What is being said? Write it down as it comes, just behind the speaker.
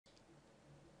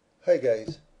Hi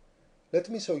guys, let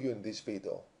me show you in this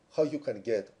video how you can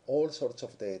get all sorts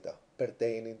of data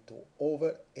pertaining to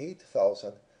over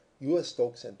 8,000 US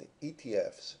stocks and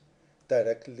ETFs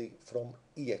directly from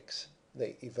IEX,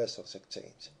 the Investors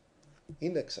Exchange.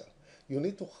 In Excel, you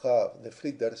need to have the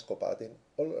free Deriscope add-in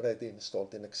already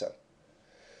installed in Excel.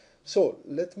 So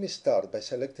let me start by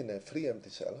selecting a free empty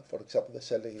cell, for example the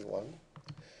cell A1,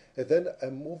 and then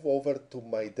I move over to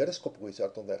my Deriscope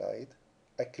wizard on the right.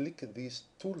 I click this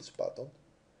Tools button,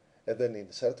 and then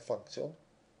Insert Function,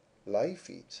 Live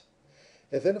Feeds.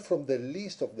 And then from the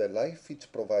list of the live feeds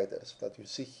providers that you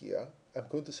see here, I'm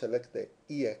going to select the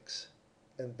EX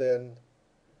and then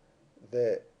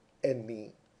the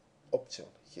Any option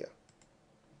here.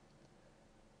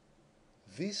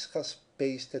 This has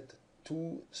pasted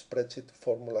two spreadsheet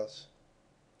formulas,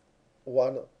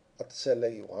 one at cell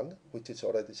A1, which is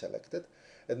already selected,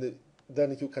 and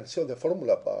then you can see on the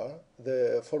formula bar,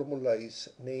 the formula is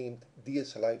named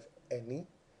DS Live Any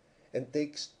and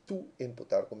takes two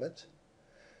input arguments.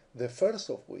 The first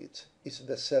of which is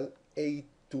the cell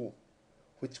A2,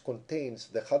 which contains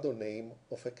the header name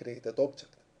of a created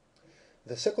object.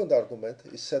 The second argument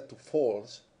is set to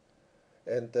false,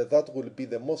 and that will be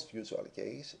the most usual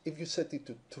case. If you set it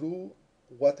to true,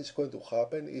 what is going to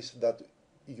happen is that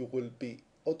you will be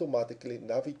automatically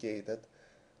navigated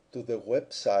to the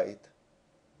website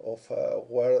of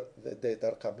where the data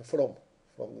are coming from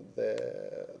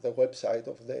the website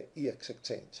of the EX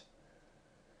exchange.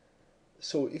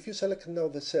 So if you select now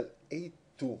the cell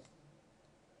A2,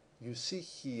 you see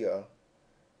here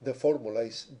the formula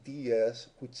is DS,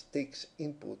 which takes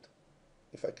input.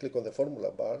 If I click on the formula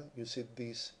bar, you see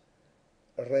this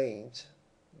range.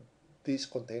 This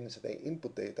contains the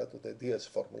input data to the DS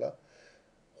formula,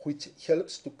 which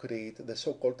helps to create the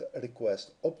so-called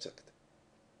request object.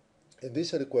 And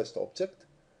this request object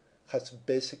has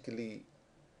basically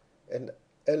an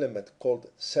element called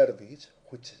service,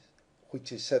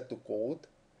 which is set to code,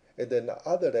 and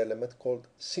another element called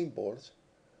symbols,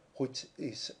 which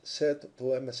is set to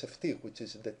MSFT, which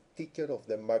is the ticker of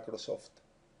the Microsoft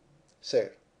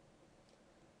share.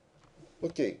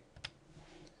 Okay,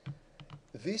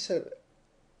 this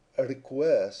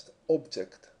request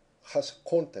object has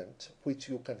content which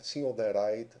you can see on the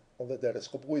right on the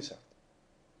Deriscope wizard.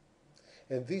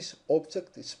 And this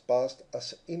object is passed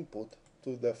as input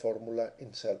to the formula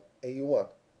in cell A1,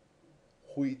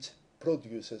 which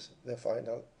produces the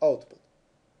final output,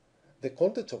 the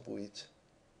content of which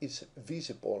is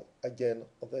visible again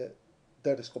on the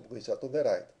Deriscope wizard on the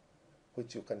right,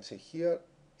 which you can see here.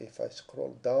 If I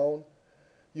scroll down,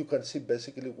 you can see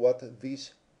basically what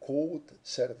this code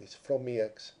service from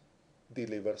EX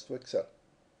delivers to Excel.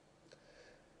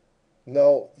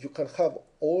 Now you can have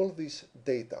all this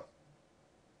data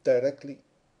directly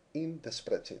in the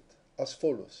spreadsheet as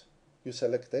follows. You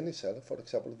select any cell, for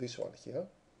example this one here,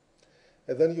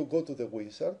 and then you go to the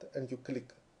wizard and you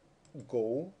click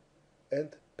Go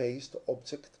and Paste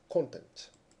Object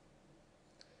Contents.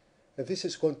 And this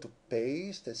is going to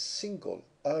paste a single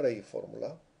array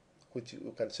formula, which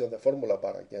you can see on the formula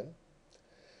bar again.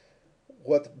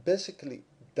 What basically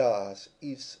does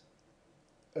is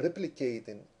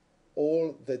replicating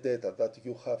all the data that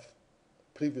you have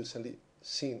previously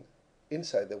seen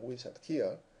inside the wizard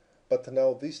here, but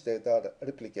now this data are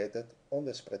replicated on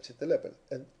the spreadsheet level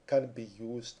and can be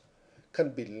used, can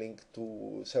be linked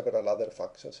to several other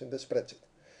functions in the spreadsheet.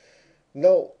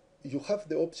 Now you have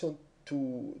the option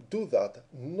to do that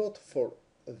not for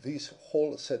this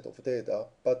whole set of data,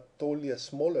 but only a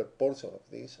smaller portion of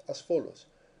this as follows.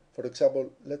 For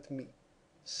example, let me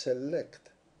select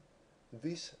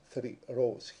these three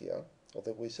rows here of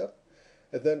the wizard,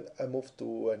 and then I move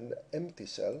to an empty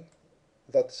cell,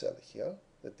 that cell here,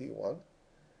 the D1,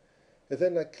 and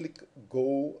then I click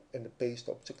Go and Paste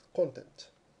Object Content.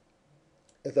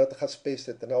 And that has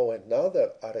pasted now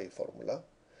another array formula.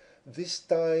 This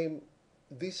time,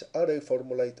 this array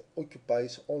formula, it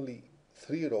occupies only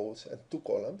 3 rows and 2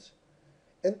 columns,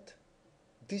 and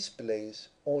displays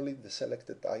only the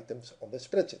selected items on the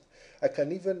spreadsheet. I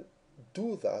can even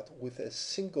do that with a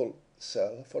single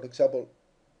cell. For example,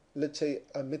 let's say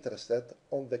I'm interested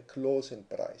on the closing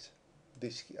price,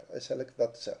 this here. I select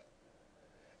that cell.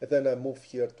 And then I move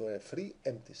here to a free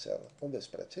empty cell on the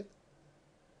spreadsheet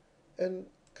and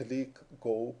click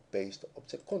Go Paste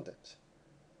Object Contents.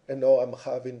 And now I'm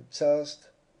having just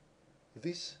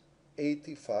this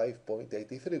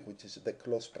 85.83, which is the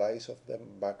close price of the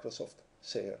Microsoft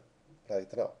share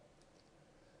right now.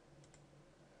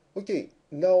 Okay,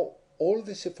 now all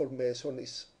this information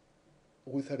is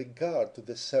with regard to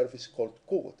the service called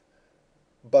code,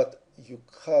 but you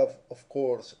have, of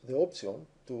course, the option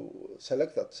to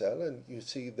select that cell, and you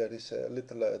see there is a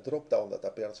little drop down that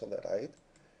appears on the right.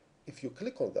 If you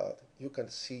click on that, you can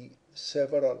see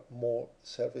several more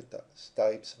service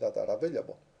types that are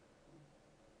available,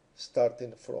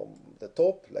 starting from the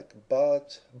top, like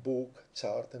batch, book,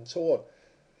 chart, and so on.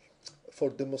 For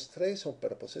demonstration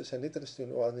purposes, an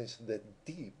interesting one is the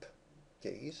deep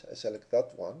case. I select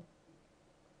that one.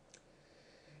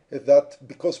 That,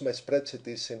 because my spreadsheet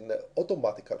is in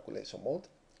automatic calculation mode,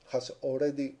 has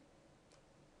already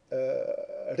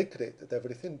recreated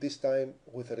everything, this time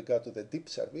with regard to the deep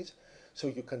service. So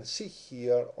you can see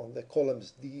here on the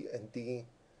columns D and D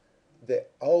the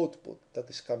output that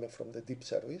is coming from the deep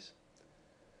service.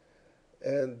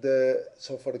 And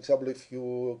so, for example, if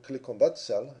you click on that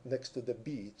cell next to the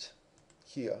beach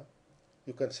here,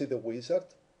 you can see the wizard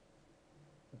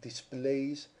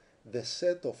displays the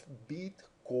set of bit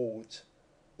codes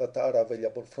that are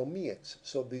available from IEX.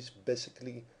 So this is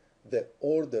basically the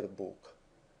order book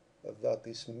that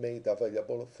is made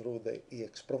available through the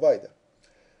IEX provider.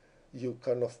 You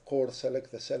can, of course,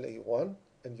 select the cell A1,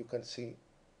 and you can see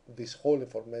this whole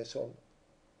information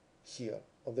here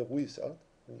on the wizard.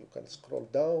 And you can scroll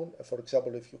down. For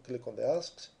example, if you click on the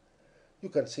asks, you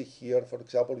can see here, for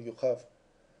example, you have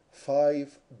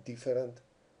 5 different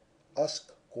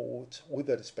ask codes with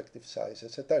the respective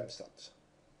sizes and timestamps.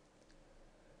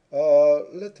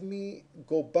 Let me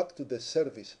go back to the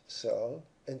service cell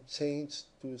and change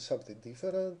to something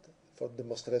different. For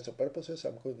demonstration purposes,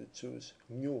 I'm going to choose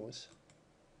news.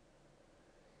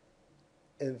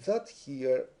 And that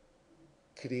here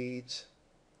creates,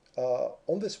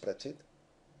 on the spreadsheet,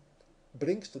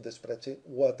 brings to the spreadsheet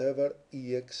whatever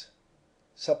EX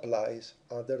supplies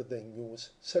under the news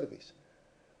service.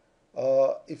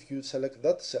 If you select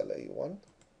that cell A1,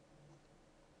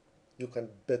 you can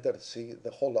better see the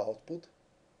whole output,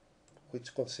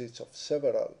 which consists of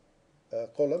several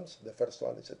columns. The first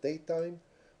one is a date time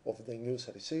of the news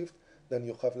received. Then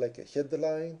you have like a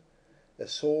headline, a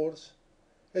source,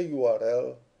 a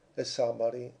URL, a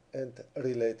summary, and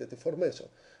related information.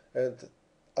 And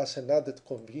as an added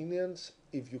convenience,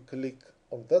 if you click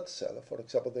on that cell, for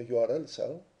example, the URL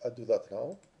cell, I do that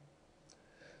now,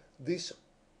 this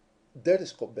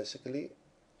Deriscope basically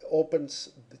opens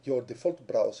your default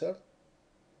browser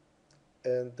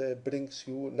and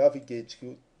navigates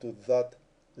you to that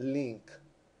link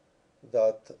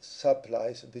that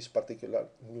supplies this particular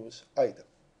news item.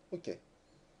 Okay,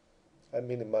 I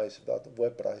minimize that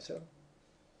web browser.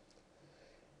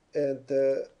 And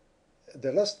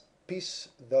the last piece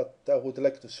that I would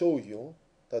like to show you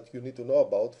that you need to know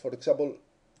about, for example,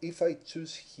 if I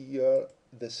choose here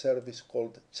the service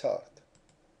called chart,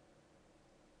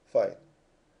 fine,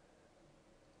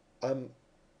 I'm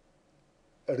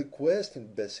requesting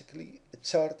basically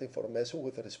chart information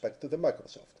with respect to the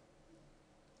Microsoft.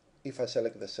 If I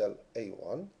select the cell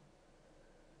A1,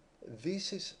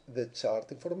 this is the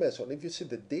chart information. If you see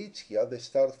the dates here, they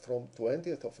start from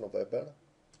 20th of November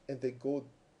and they go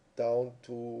down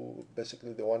to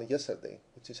basically the one yesterday,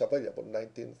 which is available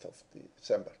 19th of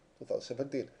December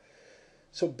 2017.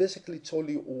 So basically it's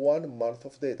only 1 month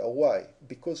of data. Why?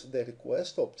 Because the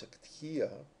request object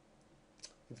here,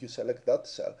 if you select that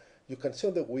cell, you can see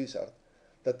on the wizard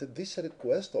that this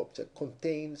request object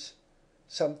contains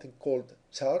something called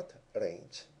chart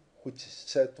range, which is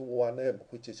set to 1M,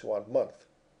 which is 1 month.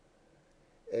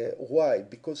 Why?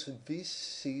 Because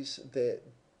this is the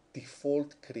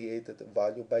default created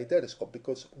value by Deriscope,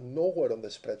 because nowhere on the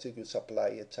spreadsheet you supply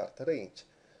a chart range.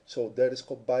 So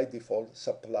Deriscope by default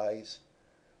supplies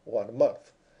 1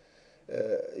 month.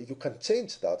 You can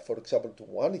change that, for example, to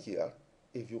 1 year,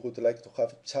 if you would like to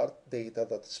have chart data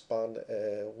that span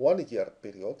a 1 year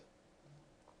period,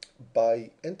 by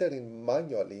entering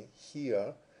manually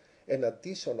here an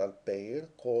additional pair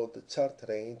called chart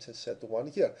range set to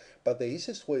 1 year. But the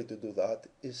easiest way to do that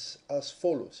is as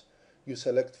follows. You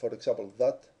select, for example,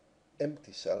 that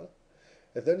empty cell,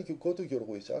 and then you go to your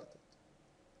wizard.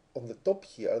 On the top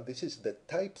here, this is the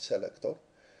type selector.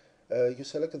 You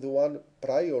select the one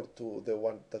prior to the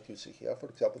one that you see here, for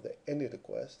example, the any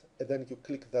request, and then you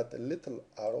click that little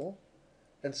arrow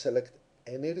and select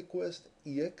any request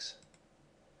EX.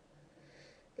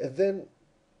 And then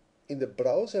in the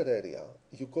browser area,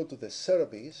 you go to the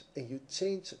service and you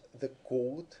change the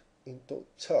code into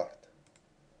chart.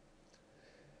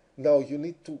 Now you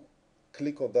need to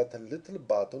click on that little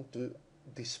button to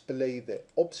display the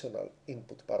optional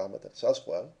input parameters as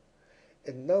well.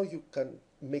 And now you can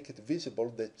make it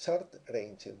visible the chart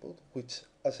range input, which,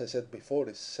 as I said before,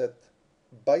 is set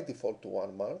by default to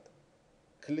 1 month.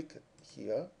 Click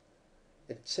here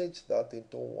and change that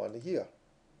into 1 year.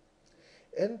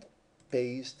 And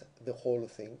paste the whole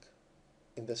thing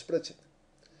in the spreadsheet.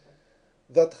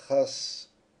 That has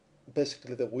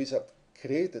basically the wizard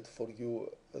created for you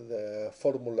the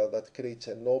formula that creates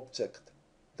an object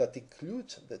that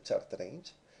includes the chart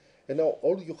range, and now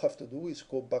all you have to do is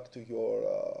go back to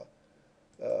your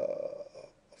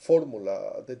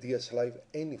formula, the DS Live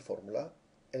any formula,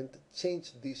 and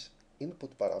change this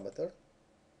input parameter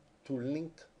to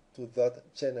link to that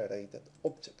generated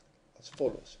object as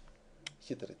follows.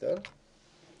 Hit return,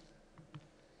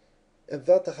 and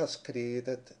that has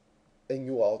created a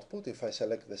new output. If I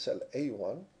select the cell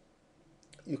A1,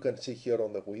 you can see here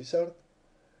on the wizard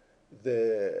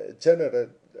the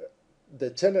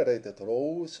generated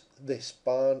rows, they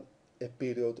span a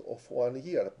period of 1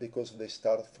 year because they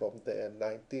start from the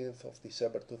 19th of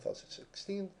December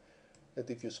 2016, and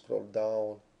if you scroll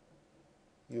down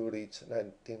you reach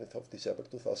 19th of December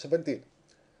 2017.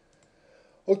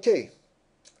 Okay,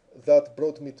 that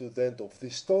brought me to the end of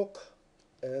this talk,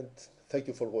 and thank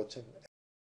you for watching.